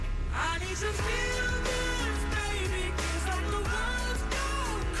some feel-goods, baby. It's like the world's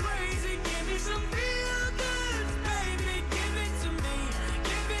gone crazy. Give me some feel-goods, baby. Give it to me.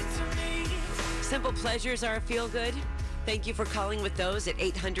 Give it to me. Simple pleasures are a feel good. Thank you for calling with those at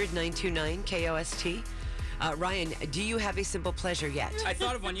 800-929-KOST. Ryan, do you have a simple pleasure yet? I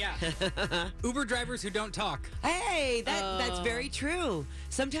thought of one, yeah. Uber drivers who don't talk. Hey, that's very true.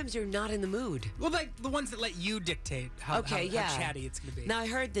 Sometimes you're not in the mood. Well, like the ones that let you dictate how chatty it's going to be. Now, I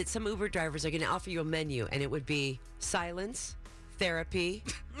heard that some Uber drivers are going to offer you a menu, and it would be silence, therapy,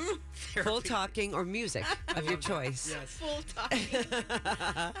 full talking, or music of your choice. Yes. Full talking.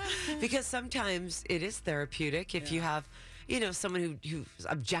 Because sometimes it is therapeutic if you have, someone who's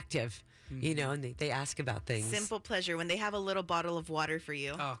objective, and they ask about things. Simple pleasure when they have a little bottle of water for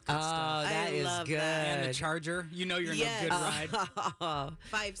you. Oh, good stuff. That I is love good. that. And the charger. You know you're in Yes. a good ride.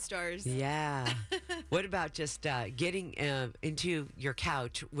 5 stars. Yeah. What about just getting into your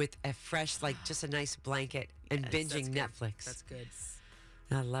couch with a fresh, just a nice blanket and Yes, binging Netflix? That's good.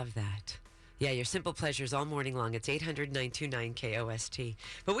 I love that. Yeah, your simple pleasures all morning long. It's 800-929-KOST.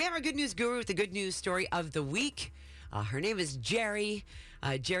 But we have our good news guru with the good news story of the week. Her name is Jerry.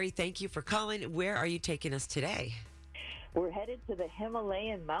 Jerry, thank you for calling. Where are you taking us today? We're headed to the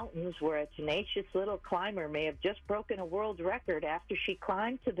Himalayan mountains where a tenacious little climber may have just broken a world record after she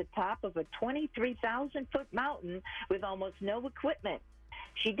climbed to the top of a 23,000-foot mountain with almost no equipment.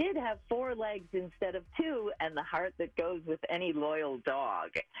 She did have 4 legs instead of 2 and the heart that goes with any loyal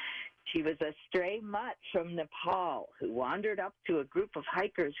dog. She was a stray mutt from Nepal who wandered up to a group of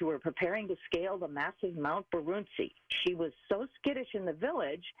hikers who were preparing to scale the massive Mount Barunsi. She was so skittish in the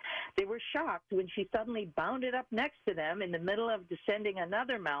village, they were shocked when she suddenly bounded up next to them in the middle of descending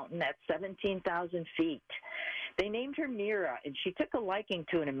another mountain at 17,000 feet. They named her Mira, and she took a liking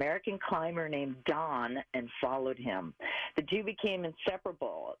to an American climber named Don and followed him. The two became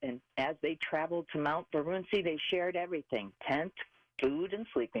inseparable, and as they traveled to Mount Barunsi, they shared everything: tent, food, and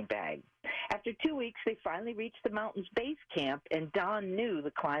sleeping bag. After 2 weeks, they finally reached the mountain's base camp, and Don knew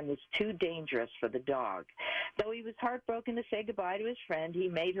the climb was too dangerous for the dog. Though he was heartbroken to say goodbye to his friend, he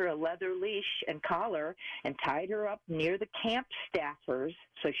made her a leather leash and collar and tied her up near the camp staffers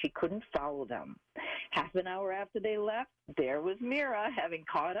so she couldn't follow them. Half an hour after they left, there was Mira, having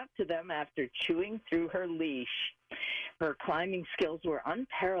caught up to them after chewing through her leash. Her climbing skills were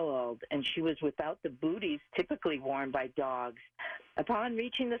unparalleled, and she was without the booties typically worn by dogs. Upon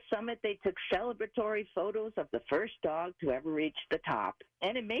reaching the summit, they took celebratory photos of the first dog to ever reach the top.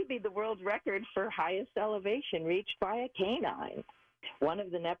 And it may be the world record for highest elevation reached by a canine. One of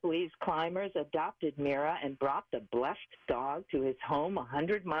the Nepalese climbers adopted Mira and brought the blessed dog to his home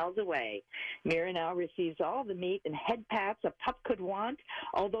 100 miles away. Mira now receives all the meat and head pats a pup could want,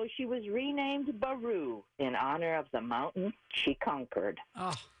 although she was renamed Baru in honor of the mountain she conquered.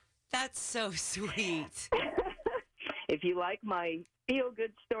 Oh, That's so sweet. If you like my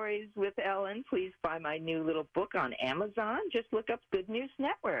feel-good stories with Ellen, please buy my new little book on Amazon. Just look up Good News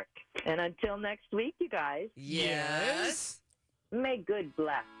Network. And until next week, you guys, Yes. may good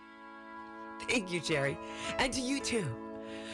bless. Thank you, Jerry. And to you, too.